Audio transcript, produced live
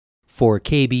For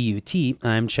KBUT,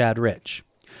 I'm Chad Rich.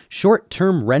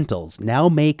 Short-term rentals now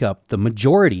make up the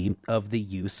majority of the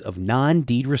use of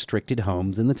non-deed restricted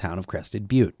homes in the town of Crested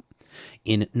Butte.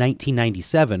 In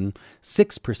 1997,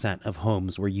 6% of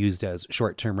homes were used as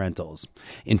short-term rentals.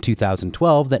 In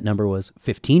 2012, that number was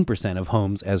 15% of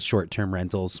homes as short-term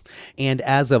rentals. And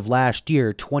as of last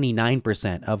year,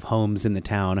 29% of homes in the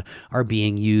town are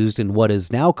being used in what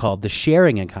is now called the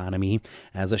sharing economy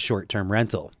as a short-term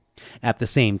rental. At the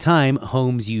same time,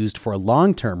 homes used for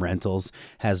long-term rentals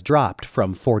has dropped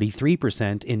from 43%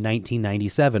 in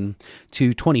 1997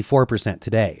 to 24%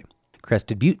 today.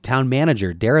 Crested Butte Town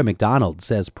Manager Dara McDonald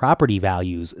says property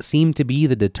values seem to be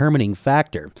the determining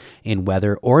factor in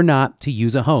whether or not to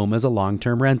use a home as a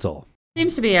long-term rental.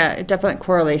 Seems to be a definite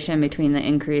correlation between the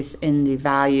increase in the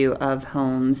value of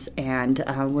homes and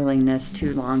willingness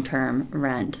to long-term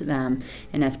rent them.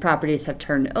 And as properties have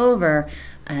turned over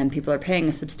and people are paying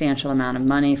a substantial amount of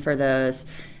money for those,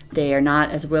 they are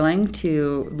not as willing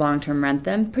to long-term rent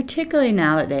them, particularly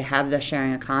now that they have the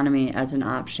sharing economy as an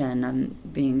option on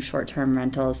being short-term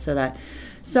rentals, so that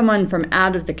someone from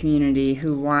out of the community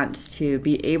who wants to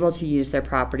be able to use their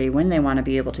property when they want to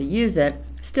be able to use it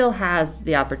still has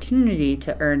the opportunity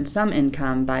to earn some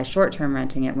income by short-term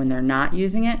renting it when they're not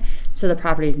using it, so the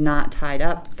property is not tied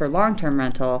up for long-term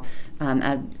rental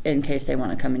in case they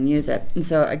want to come and use it. And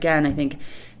so again, I think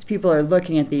people are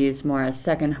looking at these more as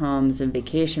second homes and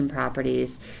vacation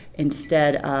properties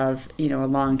instead of, a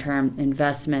long-term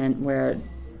investment where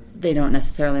they don't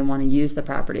necessarily want to use the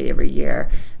property every year.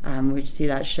 We see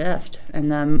that shift,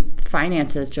 and the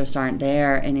finances just aren't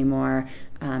there anymore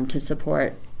to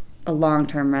support a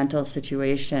long-term rental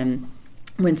situation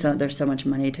when there's so much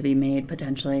money to be made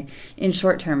potentially in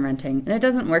short-term renting. And it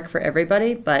doesn't work for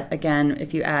everybody, but again,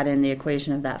 if you add in the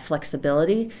equation of that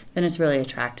flexibility, then it's really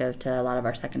attractive to a lot of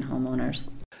our second homeowners.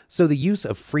 So the use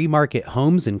of free market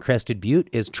homes in Crested Butte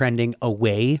is trending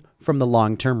away from the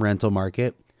long-term rental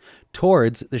market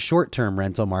towards the short-term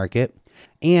rental market,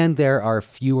 and there are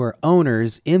fewer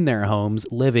owners in their homes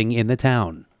living in the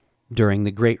town. During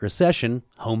the Great Recession,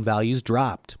 home values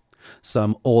dropped.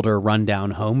 Some older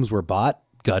rundown homes were bought,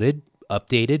 gutted,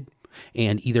 updated,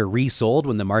 and either resold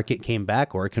when the market came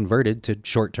back or converted to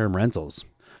short-term rentals.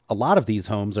 A lot of these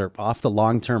homes are off the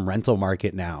long-term rental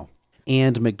market now.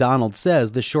 And McDonald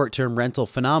says the short-term rental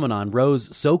phenomenon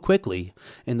rose so quickly,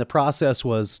 and the process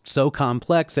was so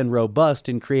complex and robust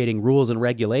in creating rules and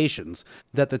regulations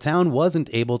that the town wasn't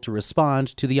able to respond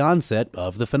to the onset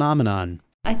of the phenomenon.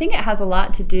 I think it has a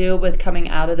lot to do with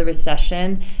coming out of the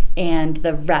recession and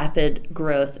the rapid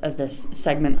growth of this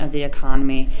segment of the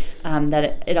economy,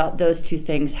 those two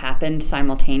things happened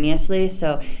simultaneously.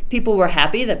 So people were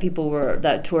happy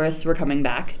that tourists were coming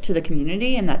back to the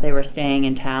community and that they were staying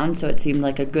in town, so it seemed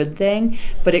like a good thing.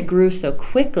 But it grew so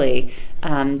quickly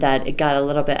that it got a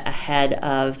little bit ahead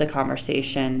of the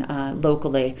conversation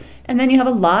locally. And then you have a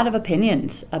lot of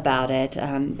opinions about it.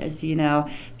 As you know,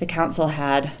 the council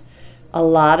had a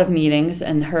lot of meetings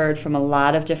and heard from a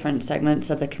lot of different segments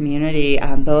of the community,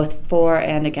 both for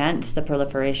and against the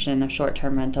proliferation of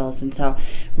short-term rentals. And so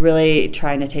really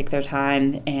trying to take their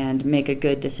time and make a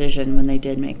good decision when they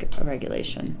did make a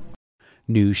regulation.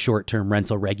 New short-term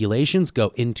rental regulations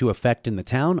go into effect in the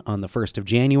town on the 1st of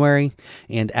January,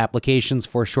 and applications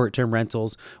for short-term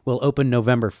rentals will open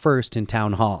November 1st in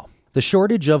Town Hall. The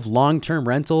shortage of long-term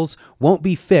rentals won't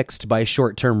be fixed by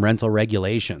short-term rental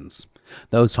regulations.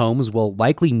 Those homes will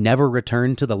likely never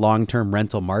return to the long-term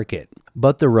rental market,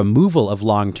 but the removal of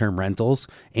long-term rentals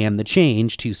and the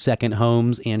change to second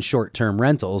homes and short-term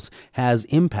rentals has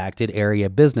impacted area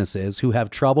businesses who have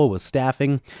trouble with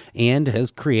staffing and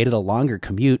has created a longer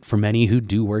commute for many who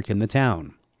do work in the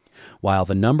town. While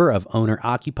the number of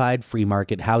owner-occupied free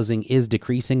market housing is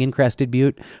decreasing in Crested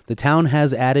Butte, the town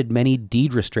has added many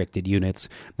deed-restricted units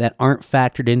that aren't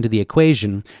factored into the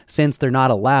equation since they're not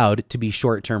allowed to be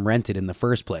short-term rented in the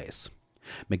first place.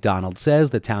 McDonald says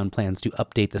the town plans to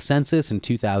update the census in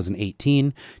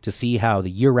 2018 to see how the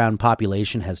year-round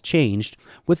population has changed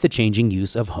with the changing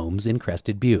use of homes in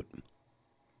Crested Butte.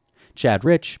 Chad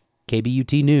Rich,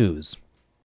 KBUT News.